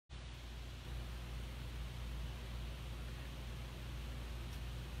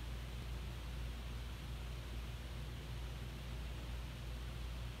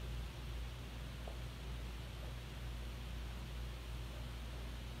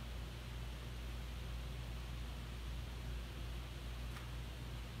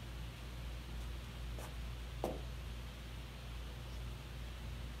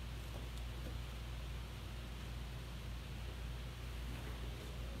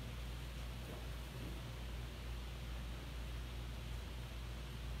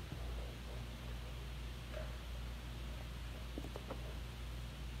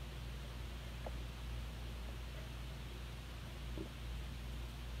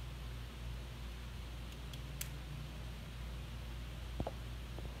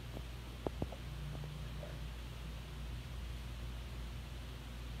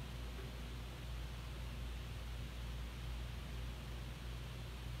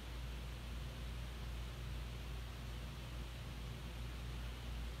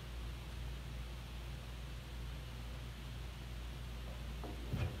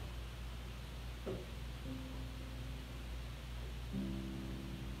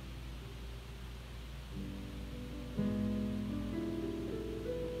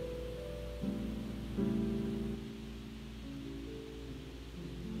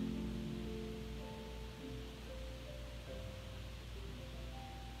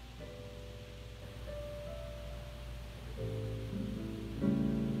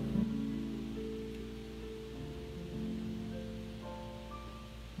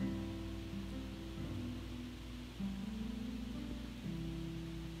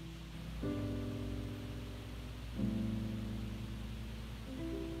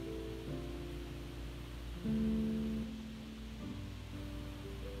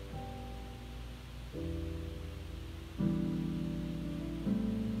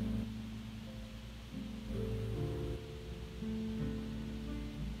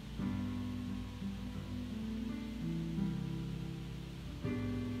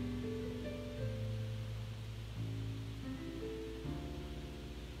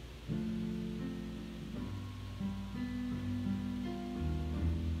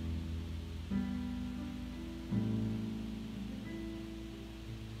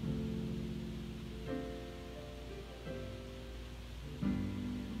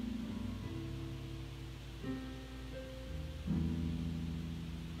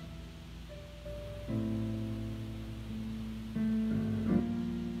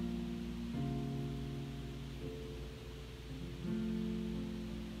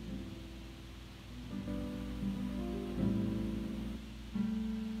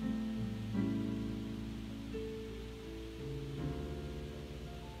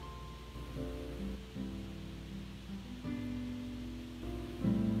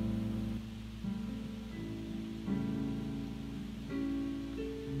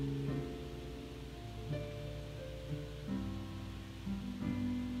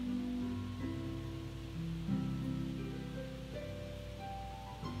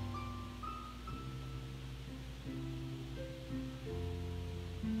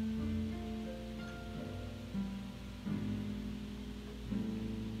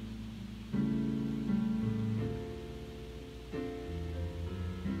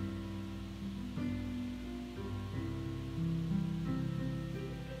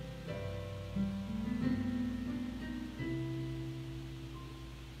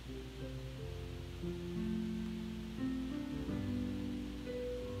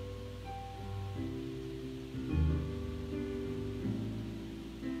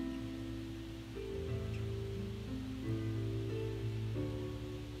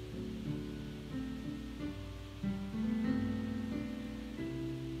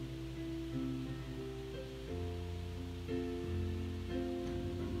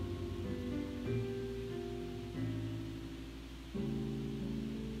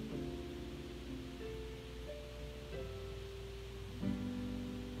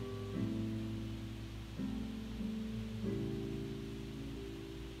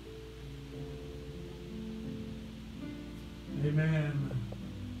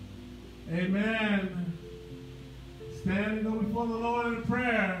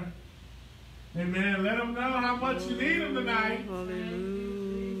prayer. Amen. Let them know how much you need them tonight.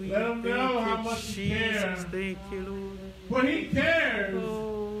 Hallelujah. Let them know how much Jesus. you care. Thank you, Lord. For he cares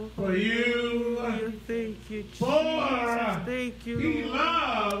for you. Thank you, Jesus. For thank you, he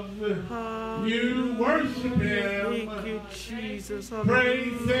Lord. loves you. Worship him. Thank you, Jesus.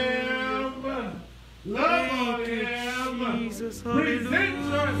 Praise him. Love on him. Jesus. Present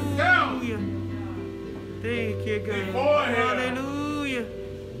yourself Thank you, God. before him. Hallelujah.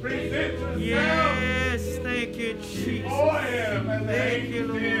 Present yourself Yes, thank you, Jesus. before him. And the Thank you, angels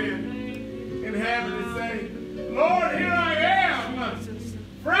Lord. in heaven and say, Lord, here I am,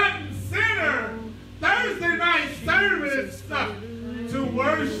 front and center, Thursday night service to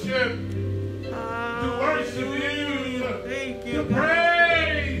worship you, Thank you, to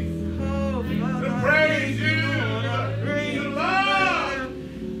praise, to praise you, to love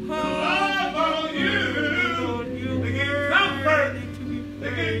on you,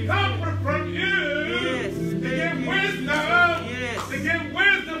 to get comfort, from you, to get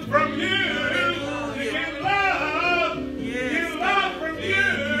wisdom from you, to get love from you,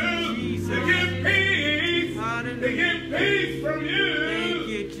 to get peace from you.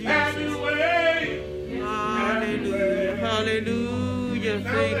 Have your way. Hallelujah. Hallelujah.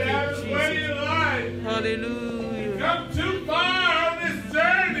 Thank you, Jesus. Hallelujah. Come too far on this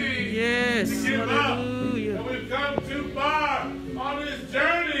journey Yes. to give Hallelujah. up. And we've come too far on this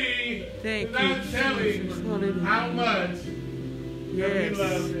journey Thank without you, telling Jesus. Hallelujah. how much Yes. we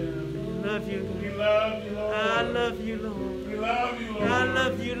love him. Love you, We God. love you, Lord. I love you, Lord. We love you, Lord. I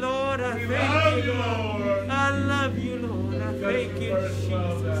love you, Lord. I We thank love you, you, Lord. Lord. I love you, Lord. I Because thank you you, first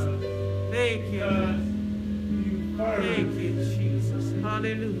loved us. Jesus. Thank you, Because Lord. you first Thank you, Jesus.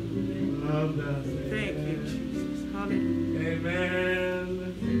 Hallelujah. loved us. Thank you, Jesus. Hallelujah. Amen.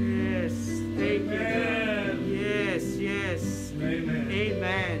 Yes. Thank you, Amen. God. Yes, yes. Amen.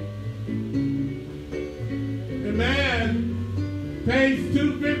 Amen. Amen. Page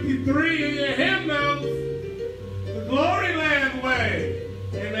 253 in your hymnals, the Glory Land Way.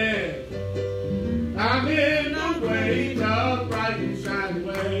 Amen. I'm in the way, the bright and shining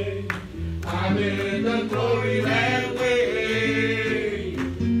way. I'm in the Glory Land Way.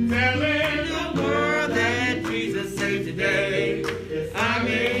 Telling the world that Jesus saved today. Yes, I'm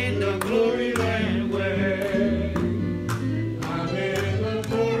in the Glory Land Way. I'm in the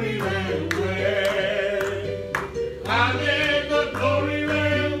Glory Land Way. I'm in the Glory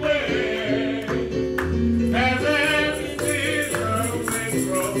Land Way. As every sinner may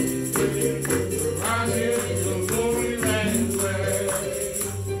grow. I'm in the Glory Land Way.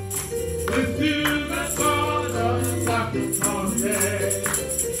 Listen to the song of Dr. Conte.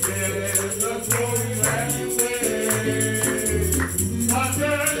 In the Glory Land Way.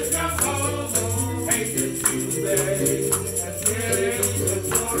 Others come home on Pagan Tuesday. And in the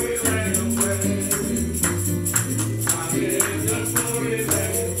Glory Land Way. I'm in the Glory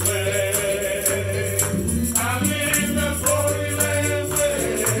Land Way. I'm in the Glory Land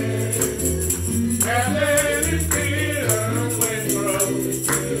Way. And let it be a way through.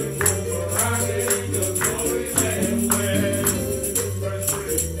 I'm in the Glory Land Way.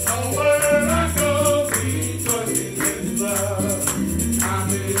 Oh, where I go, rejoicing in love. I'm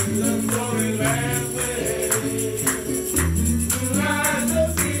in the Glory Land Way. Tonight to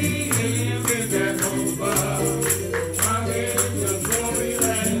see him in that home above. I'm in the Glory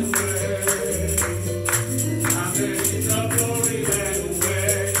Land Way. I'm in the Glory Land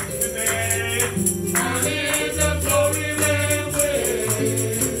Way today. I'm in the Glory Land Way.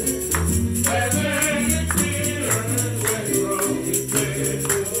 And then it's here when the road is clear.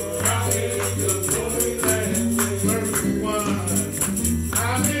 I'm in the Glory Land Way. Verse 1.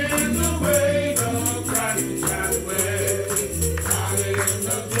 I'm in the way of Christ and God's way. I'm in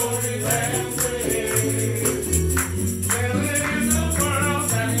the Glory Land Way. Telling the world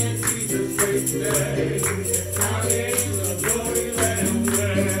that Jesus saved today. I'm in the Glory Land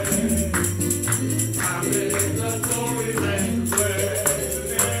Way. I'm in the Glory Land Way.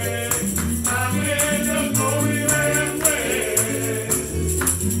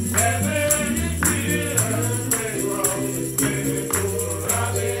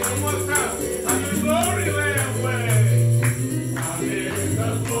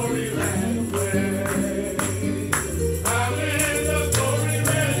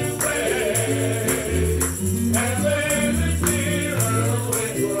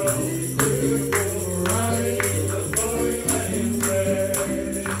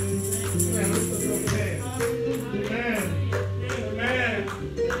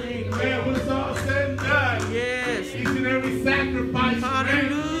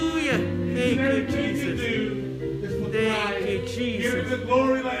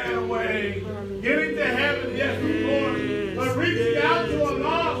 glory land way. Getting to heaven, yes, of course. But reaching out to a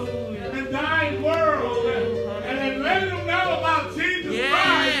lost and dying world and letting them know about Jesus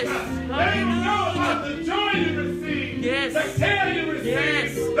Christ. Letting them know about the joy you receive, the care you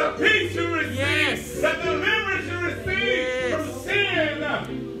receive, the peace you receive, the deliverance you receive from sin.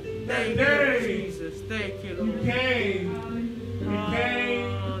 That day, Jesus. Thank you, you Lord. came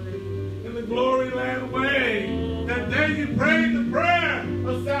in the glory land way. That day you prayed the prayer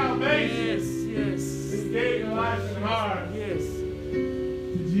of salvation. Yes. And gave your life and heart Yes.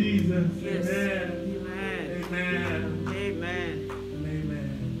 to Jesus. Yes. Amen. Amen. Amen. Amen. And amen.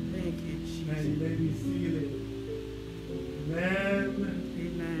 Thank you, Jesus. Amen. You may be seated. Amen.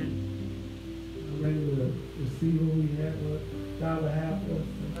 Amen. I'm ready to receive what we have, what God will have for us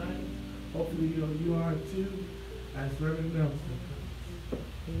tonight. Hopefully you are too, as Reverend Nelson.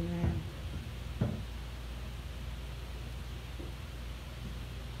 Amen.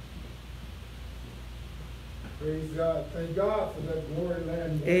 Praise God. Thank God for that glory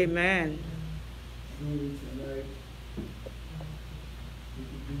land. Amen. Truly tonight, we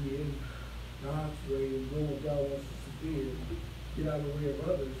can be in God's way and know what God wants us to do. Get out of the way of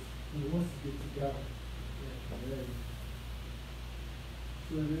others. He wants to get to God. Amen.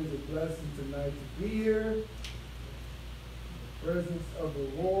 So it is a blessing tonight to be here. In the presence of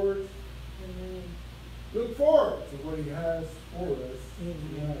the Lord. Amen. Look forward to what He has for us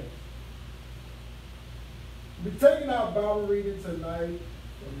tonight. We're taking our Bible reading tonight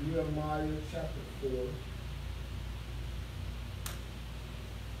from Nehemiah chapter 4.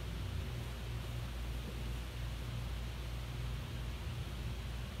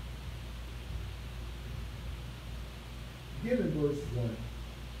 Begin in verse 1.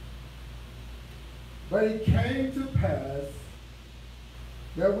 But it came to pass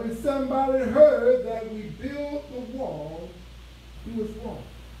that when somebody heard that we built the wall, he was wrong,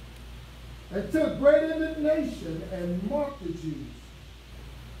 and took great indignation and mocked the Jews.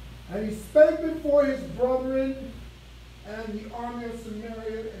 And he spake before his brethren and the army of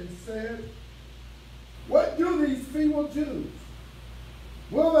Samaria and said, what do these feeble Jews?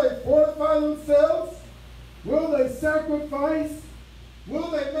 Will they fortify themselves? Will they sacrifice?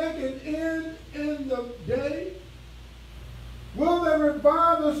 Will they make an end in the day? Will they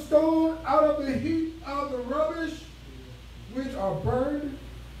revive the stone out of the heap of the rubbish which are burned?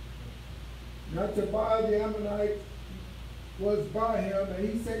 Now Tobiah the Ammonite was by him, and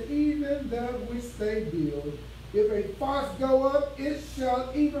he said, even that which they build, if a fox go up, it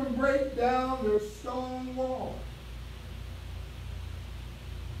shall even break down their stone wall.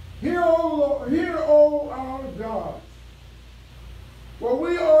 Hear, O Lord, hear, O our God, for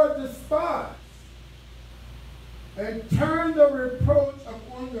we are despised, and turn the reproach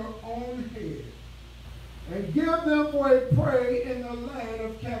upon their own head, and give them for a prey in the land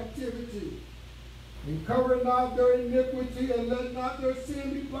of captivity. And cover not their iniquity, and let not their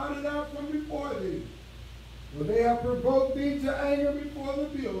sin be blotted out from before thee. For they have provoked thee to anger before the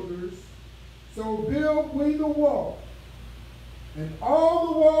builders. So build we the wall. And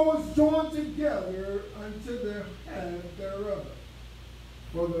all the wall was joined together unto the head thereof.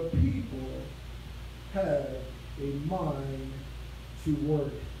 For the people had a mind to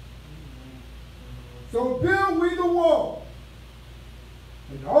work. So build we the wall.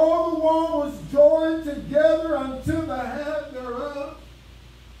 And all the wall was joined together unto the head thereof,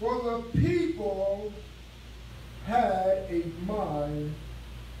 for the people had a mind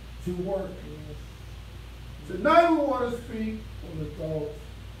to work. Tonight we want to speak on the thought,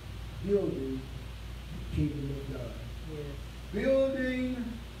 building the kingdom of God. Yes. Building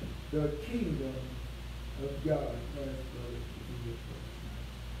the kingdom of God.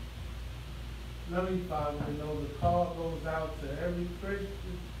 Loving Father, we know the call goes out to every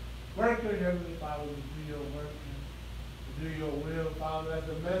Christian worker, Heavenly Father, to do your work and to do your will, Father. As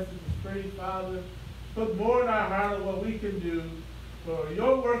the message is preached, Father, put more in our heart of what we can do for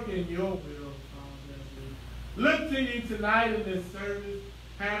your work and your will, Father. As we look to you tonight in this service,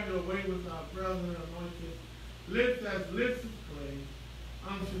 have your way with our brother anointed. Lips as lips of clay,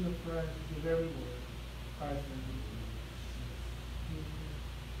 unction the prayer, give every word. Christ name.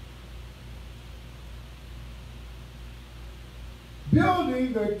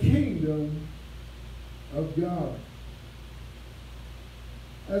 Building the kingdom of God.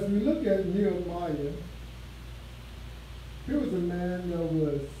 As we look at Nehemiah, here was a man that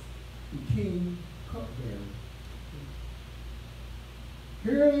was the king cupbearer.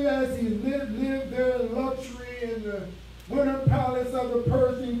 Here as he lived there in luxury in the winter palace of the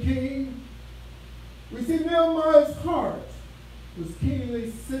Persian king, we see Nehemiah's heart was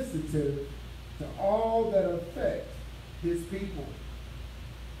keenly sensitive to all that affect his people.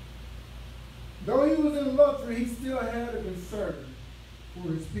 Though he was in luxury, he still had a concern for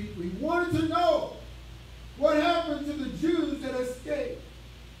his people. He wanted to know what happened to the Jews that escaped,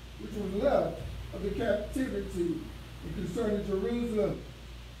 which was left of the captivity concerning Jerusalem.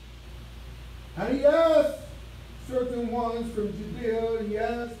 And he asked certain ones from Judea, and he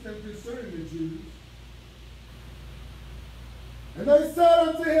asked them concerning the Jews. And they said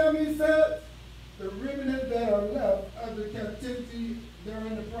unto him, he said, the remnant that are left of the captivity there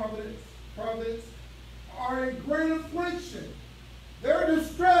in the province are in great affliction. Their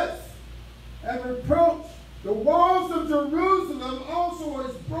distress and reproach. The walls of Jerusalem also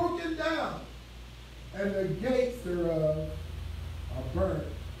is broken down, and the gates thereof are burnt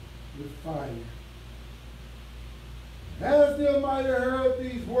with fire. As Nehemiah heard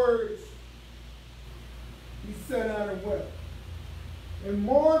these words, he sat out and wept, and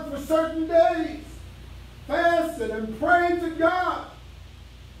mourned for certain days, fasted and prayed to God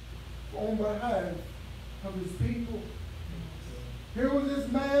on behalf of his people. Here was this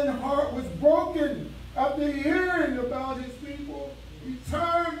man's heart was broken after hearing about his people. He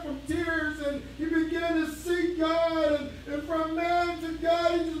turned from tears and he began to seek God, and from man to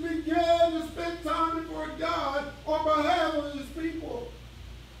God he just began to spend time before God on behalf of his people.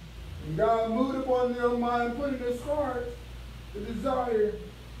 And God moved upon Nehemiah and put in his heart the desire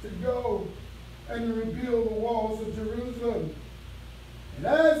to go and to rebuild the walls of Jerusalem. And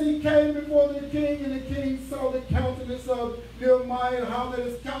as he came before the king, and the king saw the countenance of Nehemiah, how that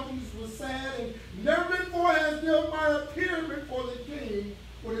his countenance was sad, and never before has Nehemiah appeared before the king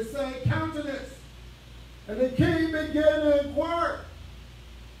with a sad countenance. And the king began to inquire,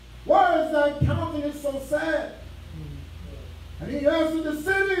 why is thy countenance so sad? And he answered, the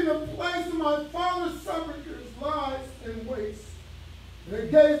city, the place of my father's sepulchres, lies in waste, and the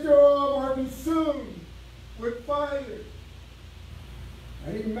gates thereof are consumed with fire.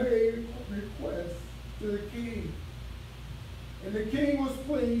 And he made request to the king. And the king was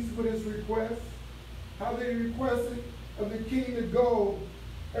pleased with his request. How they requested of the king to go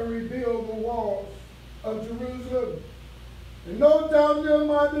and rebuild the walls of Jerusalem. And no doubt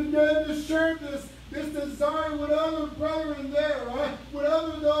Nehemiah began to share this desire with other brethren there, right? With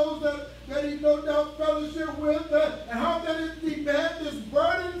other those that he no doubt fellowship with, and how that he had this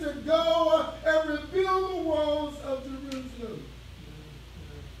burden to go and rebuild the walls of Jerusalem.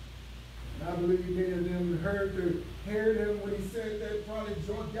 And I believe many of them heard him when he said that, probably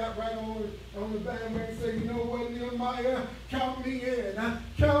got right on the bandwagon and said, you know what, Nehemiah, count me in.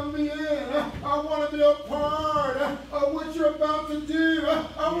 Count me in. I want to be a part of what you're about to do.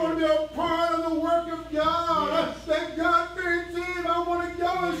 I want to be a part of the work of God. That God-fearing team, I want to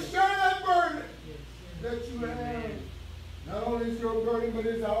go and share that burden that you have. Not only is your burden, but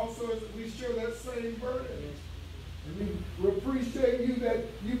it's also we share that same burden. And we appreciate you that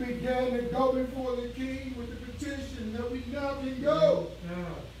you began to go before the king with the petition that we now can go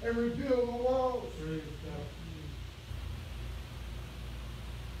and rebuild the walls.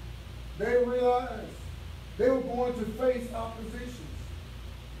 They realized they were going to face oppositions.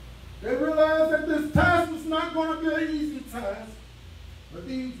 They realized that this task was not going to be an easy task. But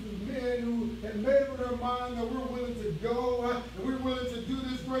these men who had made up their mind that we're willing to go and we're willing to do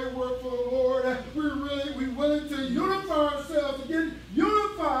this great work for the Lord. We're willing to unify ourselves, to get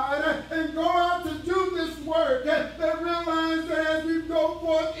unified and go out to do this work. They realized that as we go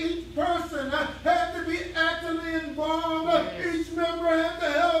forth, each person had to be actively involved. Each member had to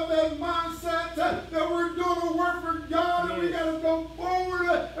have that mindset that we're doing the work for God, and we got to go forward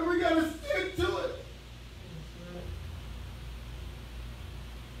and we got to stick to it.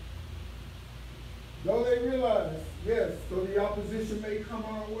 Though they realize, yes, though the opposition may come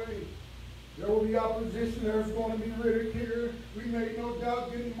our way, there will be opposition, there's going to be ridicule. We may no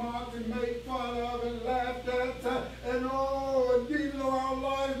doubt get mocked and made fun of and laughed at. And even though our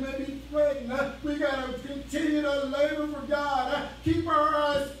lives may be threatened, we got to continue to labor for God. Keep our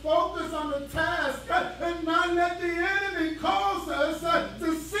eyes focused on the task and not let the enemy cause us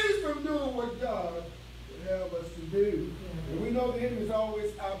to cease from doing what God would have us to do. And we know the enemy is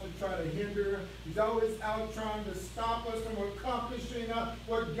always out to try to hinder. He's always out trying to stop us from accomplishing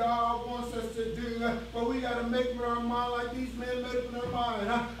what God wants us to do. But we got to make up our mind like these men made up in their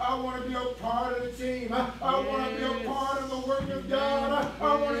mind. I want to be a part of the team. I want to be a part of the work of God.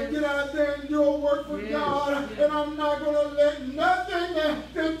 I want to get out there and do a work for God. And I'm not going to let nothing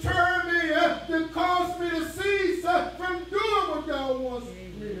deter me, that cause me to cease from doing what God wants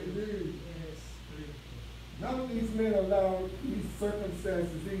me to do. None of these men allowed these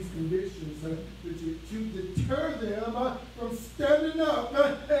circumstances, these conditions, to deter them from standing up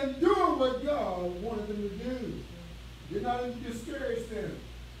and doing what God wanted them to do. Did not discourage them.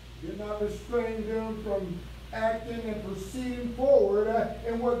 Did not restrain them from acting and proceeding forward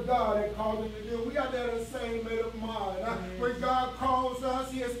in what God had called them to do. We got to have the same made up mind. When God calls us,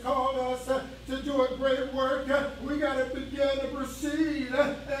 He has called us to do a great work. We got to begin to proceed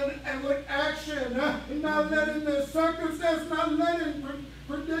and with action, not letting the circumstance, not letting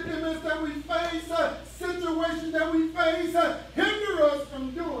predicaments that we face, situations that we face, hinder us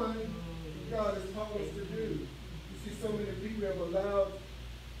from doing what God has called us to do. You see, so many people have allowed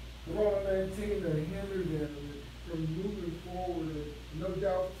COVID-19 to hinder them from moving forward. And no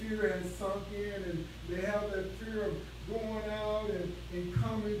doubt fear has sunk in, and they have that fear of going out and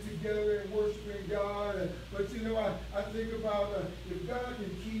coming together and worshiping God. But you know, I think about if God can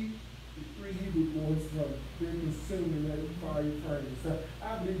keep the 3 Hebrew boys from being consumed in that fire furnace,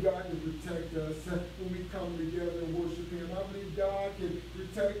 I believe God can protect us when we come together and worship Him. I believe God can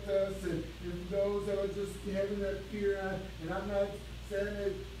protect us, and if those that are just having that fear, and I'm not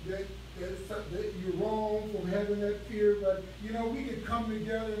saying that you're wrong for having that fear, but you know, we can come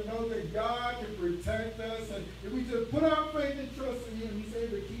together and know that God can protect us, and if we just put our faith and trust in Him, He's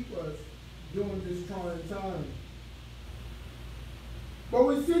able to keep us during this trying time. But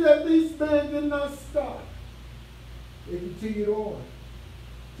we see that these men did not stop. They continued on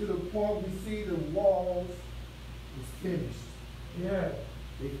to the point we see the walls was finished. Yeah.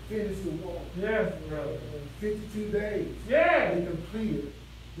 They finished the wall. Yes, brother. 52 days. Yeah. They completed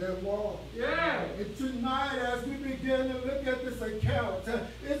their wall. Yeah. And tonight, as we begin to look at this account,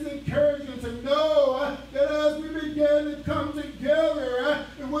 it's encouraging to know that as we begin to come together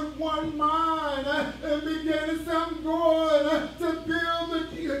with one mind and begin to say, I'm going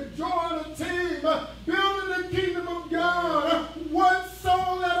to join a team, building the kingdom of God, one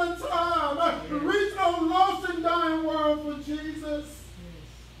soul at a time, reach a lost and dying world for Jesus.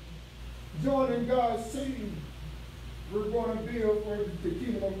 Joining God's team. We're going to build for the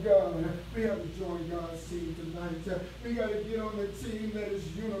kingdom of God. We have to join God's team tonight. We got to get on a team that is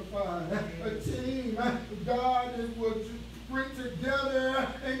unified. A team God will bring together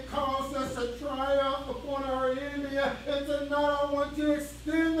and cause us to triumph upon our enemy. And tonight I want to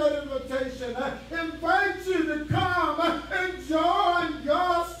extend that invitation. Invite you to come and join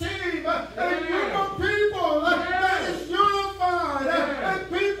God's team. A group of people that is unified. And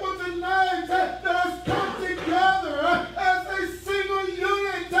people tonight that has come together as a single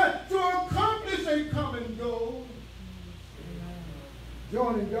unit to accomplish a common goal.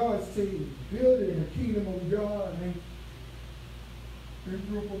 Joining God's team, building the kingdom of God. A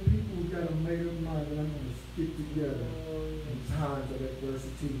group of people got a made up mind that I'm going to stick together in times of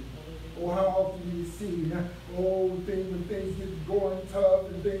adversity. Or how often do you see, when things get going tough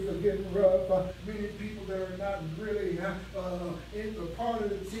and things are getting rough, many people that are not really in the part of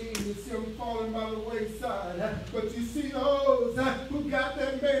the team, you see them falling by the wayside. But you see those who got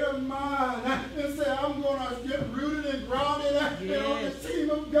that made up mind and say, I'm going to get rooted and grounded and on the team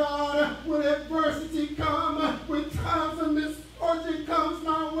of God. When adversity comes, when times of misfortune comes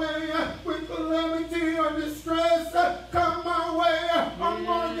my way, when calamity or distress come my way, I'm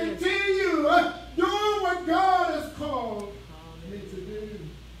going to continue doing what God has called me to do.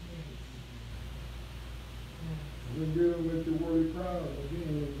 When dealing with the worldly crowd,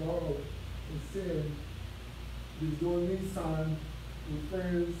 being involved in sin, is during these times when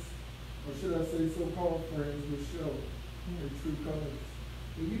friends, or should I say so-called friends, will show their true colors.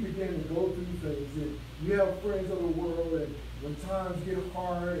 When you begin to go through things, and you have friends of the world, and when times get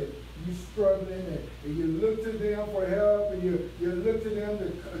hard and you're struggling, and you look to them for help, and you look to them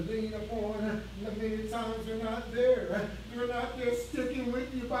to lean upon, many times they're not there. They're not there sticking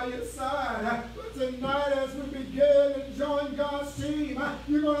with you by your side. But tonight, as we begin to join God's team,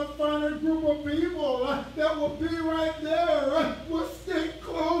 you're going to find a group of people that will be right there, will stick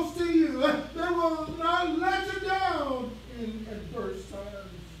close to you. They will not let you down in adverse times.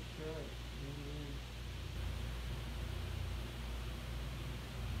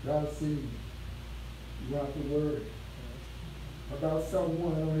 God sees throughout the word about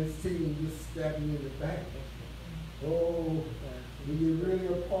someone on his team just stabbing in the back. Oh, when you're really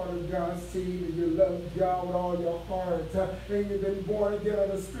a part of God's team and you love God with all your heart and you've been born again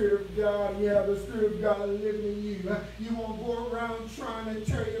of the Spirit of God and you have the Spirit of God living in you, you won't go around trying to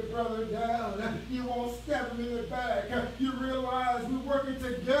tear your brother down. You won't stab him in the back. You realize we're working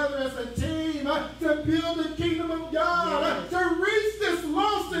together as a team to build the kingdom of God, to reach this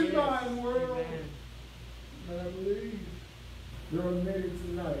lost and dying world. And I believe there are many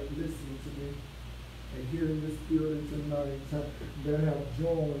tonight listening to me and here in this building tonight that have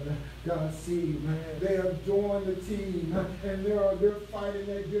joined God's team. They have joined the team and they're fighting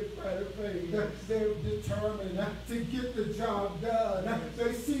that good fight of faith. They're determined to get the job done.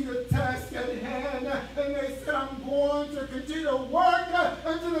 They see the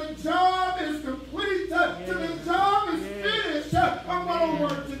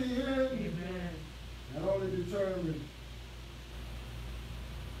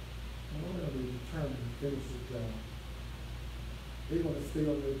finish the job. They want to stay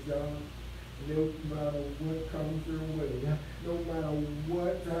on their job. No matter what comes their way, no matter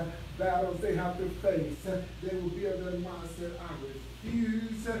what battles they have to face, they will be of the mindset, I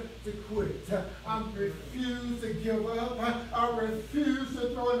refuse to quit. I refuse to give up. I refuse to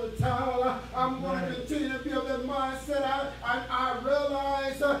throw in the towel. I'm going to continue to be of that mindset. I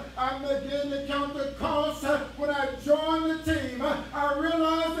realize I'm beginning to count the cost when I joined the team. I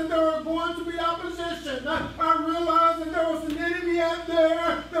realized that there were going to be opposition. I realized that there was an enemy out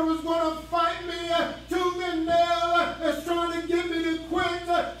there that was going to fight me tooth and nail, that's trying to get me to quit,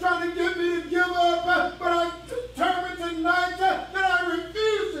 trying to get me to give up, but I determined tonight that I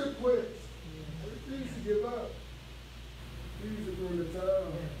refuse to quit. I refuse to give up. I refuse to throw the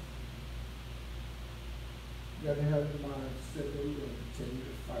towel. You got to have in mind that we're going to continue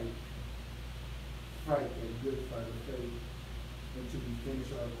to fight a good fight of faith until we finish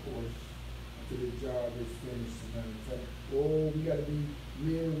our course, until the job is finished tonight. Oh, we got to be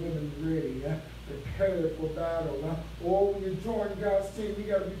men and women ready, prepared for battle. Oh, when you join God's team, we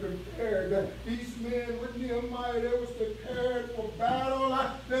got to be prepared. These men with Nehemiah, they was prepared for battle.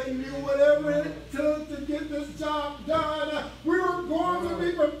 They knew whatever it took to get this job done. We were going to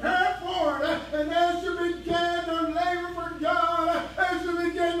be prepared for it. And as you begin to labor for God, as you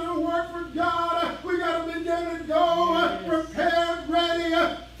begin to work for God, we got to begin to go prepared,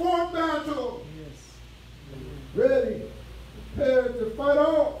 ready for battle. Ready, prepared to fight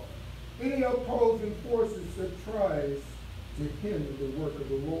off any opposing forces that tries to hinder the work of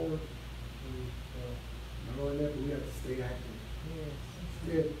the Lord. Not only that, but we have to stay active.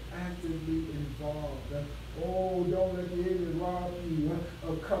 Stay actively involved. Oh, don't let the enemy rob you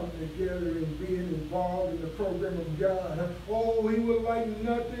of coming together and being involved in the program of God. Oh, he would like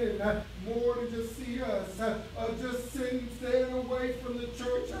nothing more to just see us just sitting, staying away from the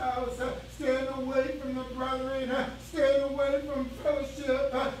church house, staying away from the brethren, staying away from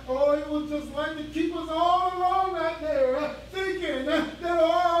fellowship. Oh, he would just like to keep us all alone out there, thinking that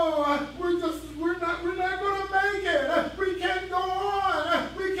we're not going to make it. We can't go on.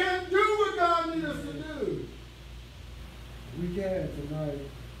 We can't do what God needs us to do. We can tonight.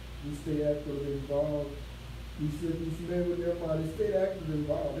 We stay actively involved. We said these men with their body stayed actively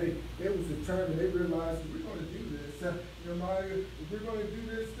involved. They was determined. They realized we're going to do this. If we're going to do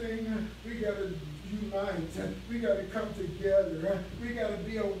this thing, we got to unite. We got to come together. We got to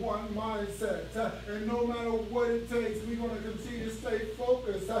be a one mindset. And no matter what it takes, we're going to continue to stay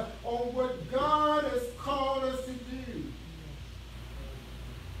focused on what God has called us to do.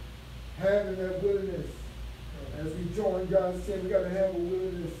 Having that willingness. As we join God's team, we got to have a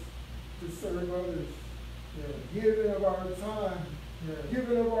willingness to serve others. Giving of our time.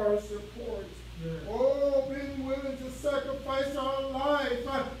 Giving of our support. Oh, being willing to sacrifice our life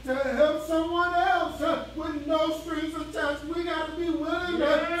to help someone else with no strings attached. We got to be willing to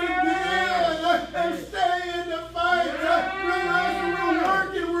give and stay in the fight. Realizing we're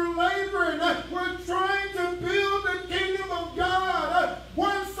working, we're laboring, we're trying to build the kingdom of God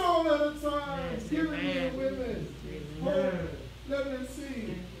one soul at a time. Giving men and women hope, letting them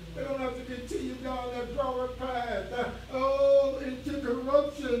see. They don't have to continue down that broad path, into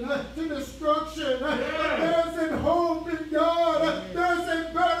corruption, to destruction. There's a hope in God. There's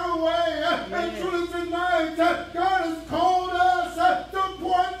a better way. And truly tonight, God has called us to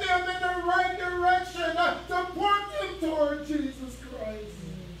point them in the right direction, to point them toward Jesus Christ.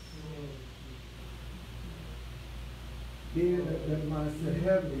 Being that mindset,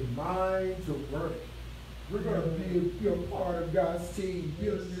 having a mind to work. We're going to be a part of God's team,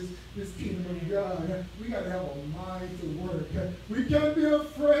 building this kingdom of God. We got to have a mind to work. We can't be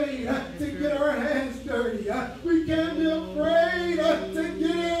afraid to get our hands dirty. We can't be afraid to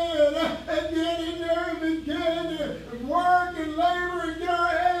get in there and begin to work and labor and get our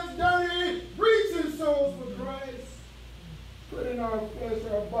hands dirty, reaching souls for Christ. Putting our flesh,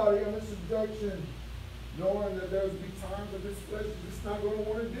 our body under subjection, knowing that there'll be times that this flesh is just not going to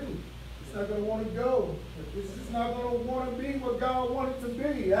want to do. It's not going to want to go. It's just not going to want to be what God wanted to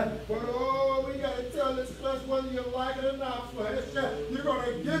be. But we got to tell this flesh whether you like it or not, flesh. You're going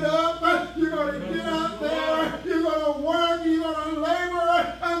to get up. You're going to get out there. You're going to work. You're going to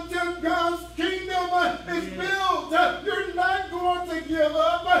labor until God's kingdom is built. You're not going to give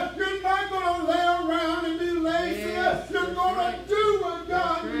up. You're not going to lay around and be lazy. You're going to do what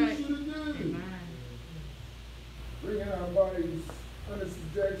God needs you to do. Bringing our bodies under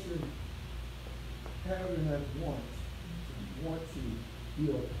subjection. Having that want to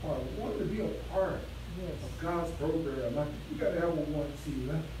be a part, want to be a part of God's program. You got to have a one too.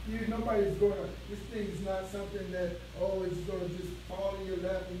 Nobody's going to, this thing is not something that, oh, it's going to just fall in your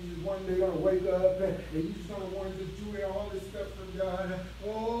lap and you just one day going to wake up and you just going to want to just do all this stuff from God.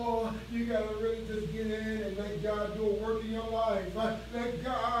 Oh, you got to really just get in and let God do a work in your life. Let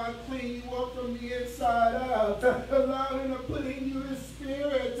God clean you up from the inside out. Allow Him to put in you His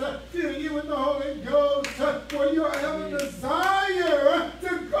Spirit. Fill you with the Holy Ghost. For you have a desire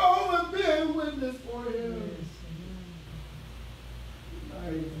to go and be a witness for Him.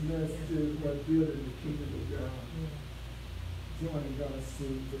 Tonight's message is what building the kingdom of God. Joining God's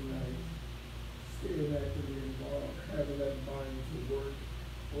soul tonight. Staying actively involved. Having that mind to work.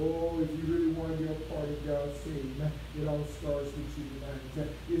 Oh, if you really want to be a part of God's kingdom, it all starts with you tonight.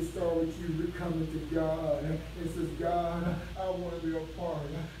 It starts with you coming to God. It says, God, I want to be a part.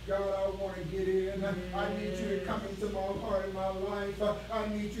 God, I want to get in. I need you to come into my heart and my life. I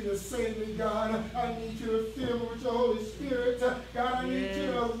need you to save me, God. I need you to fill me with your Holy Spirit. God, I need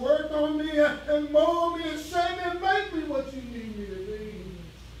you to work on me and mold me and shape me and make me what you need me to be.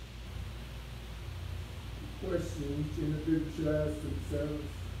 Question each individual should ask themselves,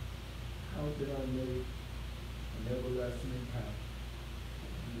 how can I make an everlasting impact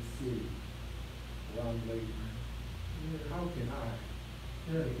in the city where I'm laboring? How can I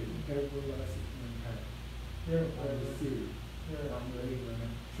make an everlasting impact on the city where I'm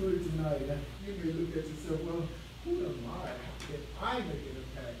laboring? Truly tonight, you may look at yourself, well, who am I? How can I make an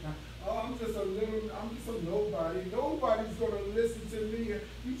impact? Oh, I'm just a nobody. Nobody's going to listen to me.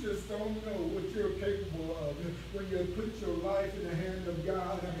 You just don't know what you're capable of when you put your life in the hand of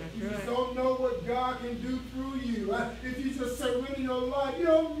God. You just don't know what God can do through you. If you just surrender your life, you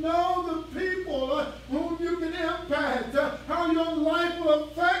don't know the people whom you can impact, how your life will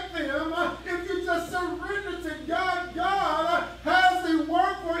affect them. If you just surrender to God, God has a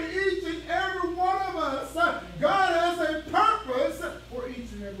work for each and every one of us. God has a purpose for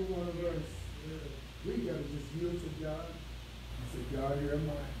each and every one of us. We got to just yield to God and say, God, here am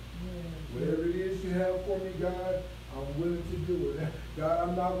I. Whatever it is you have for me, God, I'm willing to do it. God,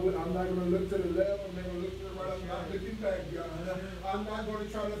 I'm not going to look to the left. I'm not going to look to the right. I'm not looking back, God. I'm not going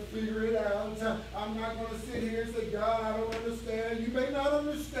to try to figure it out. I'm not going to sit here and say, God, I don't understand. You may not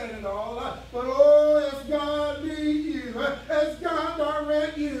understand it all. But oh, as God lead you, as God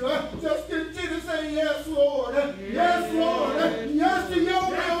direct you, just continue to say, yes, Lord. Yes, Lord. Yes to your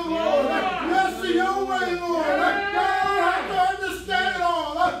will, Lord. Yes to your way, Lord. God, I don't have to understand it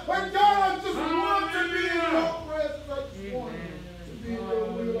all. But God, I just want to be in your presence. I just want to be in your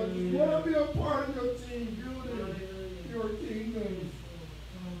will. I just want to be a part of your team, building your kingdom.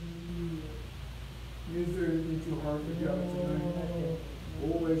 Is there anything too hard for God tonight?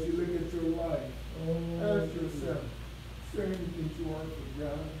 Oh, as you look at your life, ask yourself, is there anything too hard for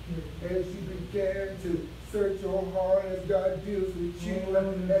God? As you begin to search your heart, as God deals with you,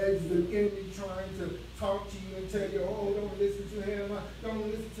 as the enemy trying to talk to you and tell you, oh, don't listen to him, don't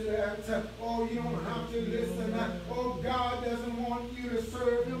listen to that, oh, you don't have to listen, oh, God doesn't want you to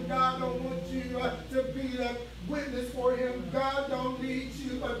serve him, God don't want you to be a witness for him, God don't need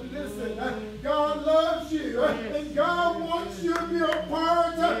you, but listen, God loves you, and God wants you to be a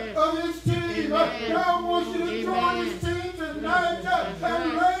part of his team, God wants you to join his team tonight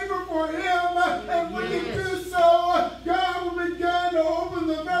and labor for him, and when you do so, God will begin to open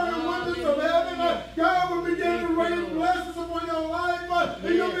the very windows of heaven, God will begin to rain blessings upon your life,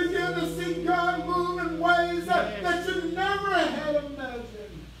 and you'll begin to see God move in ways that you never had imagined.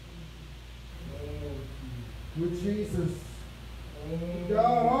 With Jesus,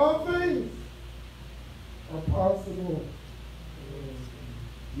 God, all things are possible.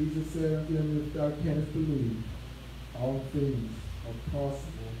 Jesus said unto him, if thou canst believe, all things are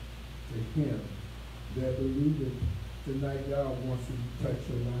possible to him that believeth. Tonight, God wants to touch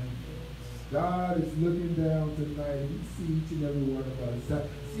your life. God is looking down tonight. He sees each and every one of us.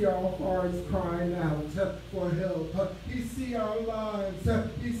 See our hearts crying out for help. He sees our lives.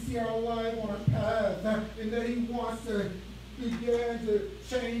 He sees our life on a path, and that he wants to begin to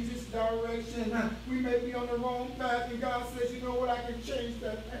change its direction. We may be on the wrong path, and God says, you know what, I can change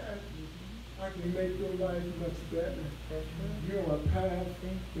that path. I can make your life much better. You're on a path,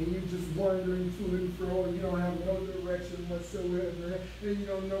 and you're just wandering to and fro, and you don't have no direction whatsoever, and you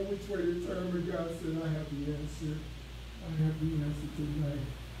don't know which way to turn, but God said, I have the answer. I have the answer tonight.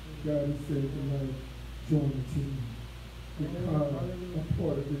 God has said tonight, join the team. Become a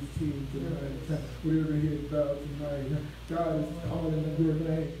part of this team tonight. With every head bowed tonight. God is calling your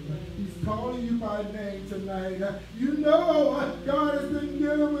name. He's calling you by name tonight. You know God has been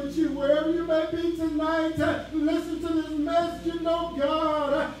dealing with you wherever you may be tonight. Listen to this message. You know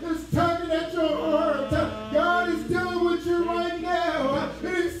God is tugging at your heart.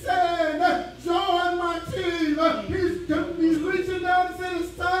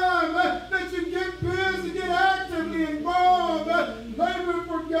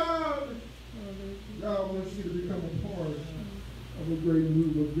 great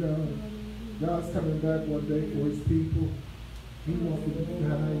move of God. God's coming back one day for his people. He wants to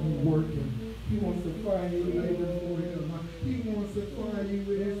find you working. He wants to find you laboring for him. He wants to find you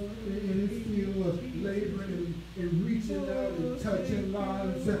in his field of laboring and reaching out and touching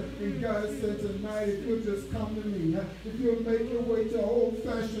lives. And God said tonight, if you'll just come to me, if you'll make your way to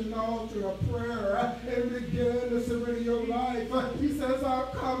old-fashioned altar of prayer and begin to surrender your life, he says, I'll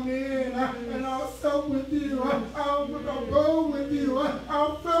come in and I'll sup with you. I'll go with you.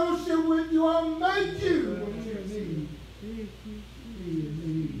 I'll fellowship with you. I'll make you what you need.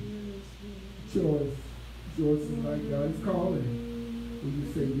 Choice. Choice is like God is calling. Will you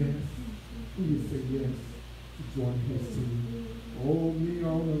say yes? Will you say yes to join his team? Oh, me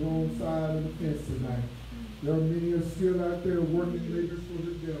on the wrong side of the fence tonight. There are many who are still out there working labors for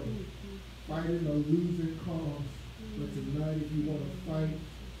the devil, fighting a losing cause. But tonight, if you want to fight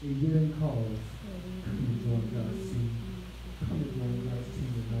a winning cause, come and join God's team. Come and join God's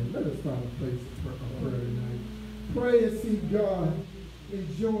team tonight. Let us find a place of prayer tonight. Pray and see God.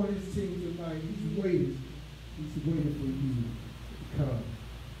 Enjoy his team tonight. He's waiting. He's waiting for you to come.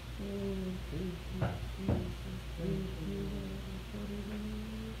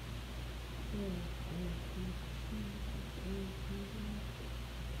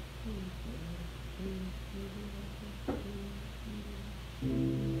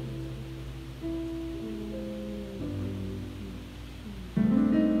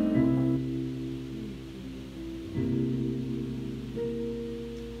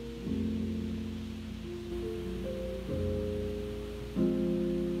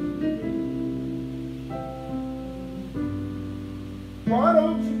 Why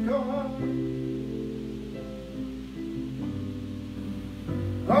don't you come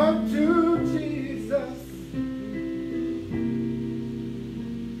unto Jesus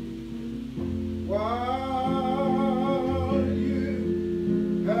while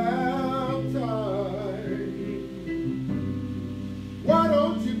you have time? Why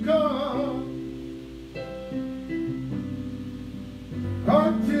don't you come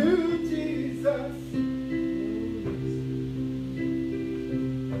unto Jesus?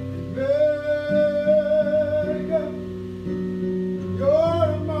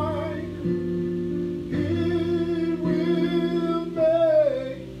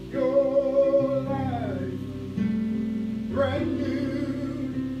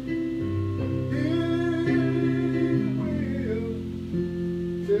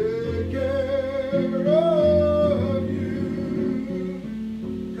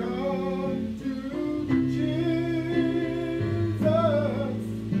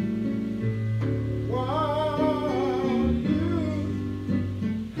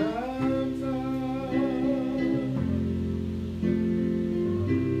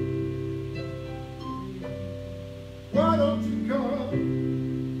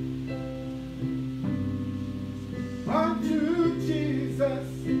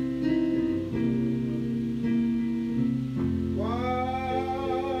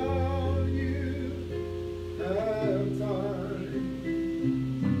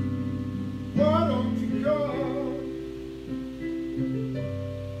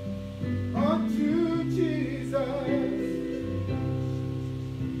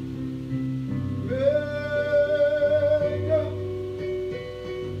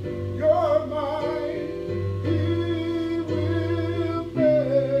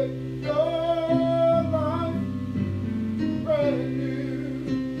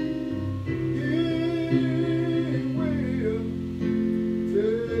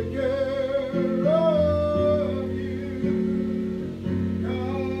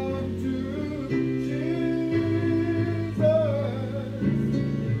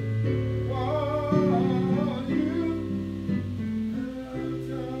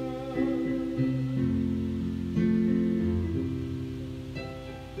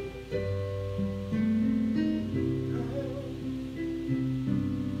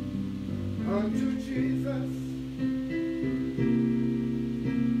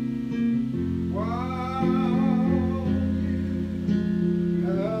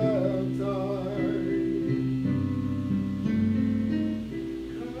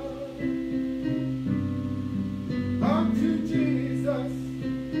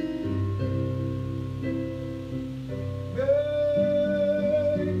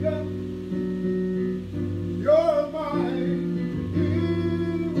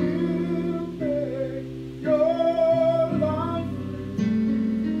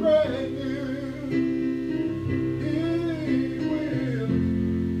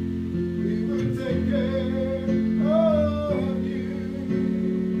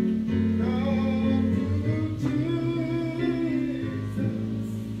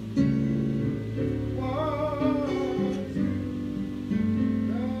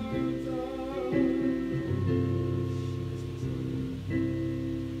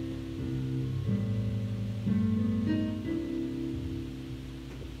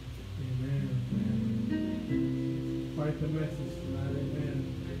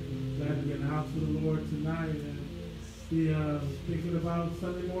 be in the house of the Lord tonight and be thinking about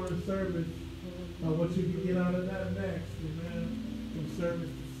Sunday morning service, what you can get out of that next, amen, from service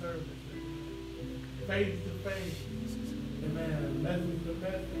to service, amen. Faith to faith, amen, message to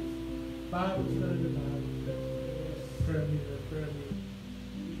message, Bible study to Bible study, prayer meeting to prayer meeting.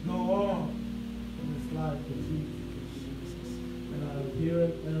 Go on in this life with Jesus. And here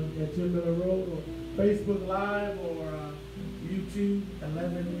at Jim Miller Road, or Facebook Live, or YouTube,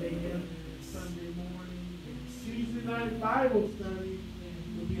 11 a.m. Sunday morning. Tuesday night Bible study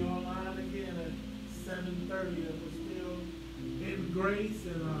will be online again at 7:30. And we're still in grace.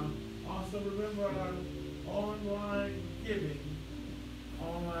 And also remember our online giving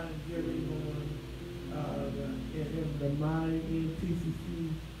on in the MyNTCC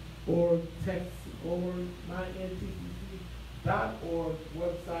or text or myntcc.org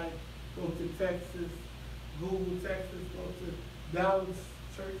website. Go to Texas, Google Texas, go to Dallas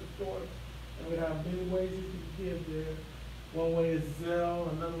Church of Court, and we have many ways you can give there. One way is Zelle,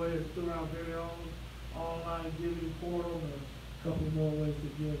 another way is through our very own online giving portal, and a couple more ways to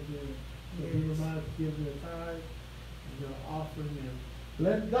give there. So be reminded to give their tithe and your offering, and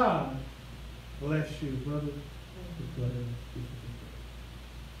let God bless you, brother.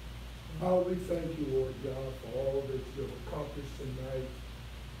 Oh, we thank you, Lord God, for all that you have accomplished tonight.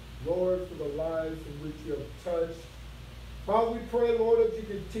 Lord, for the lives in which you have touched. Father, we pray, Lord, that you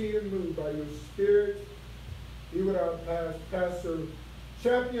continue to move by your Spirit, even our Pastor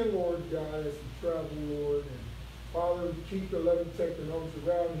Champion, Lord God, as he travel, Lord. And Father, keep the 11 technologies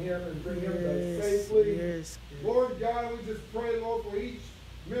around him and bring him back safely. Yes. Lord God, we just pray, Lord, for each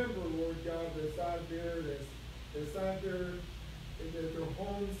member, Lord God, that's out there, that's out there in their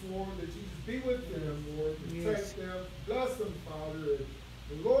homes, Lord, that you just be with them, Lord, protect them, bless them, Father,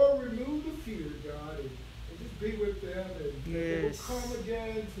 and Lord, remove the fear, God, and just be with them, and they will come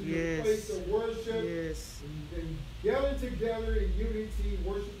again to your place of worship, and gather together in unity,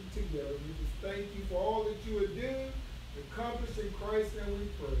 worshiping together. We just thank you for all that you would do, accomplish in Christ, and we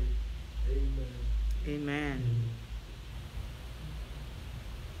pray. Amen. Amen.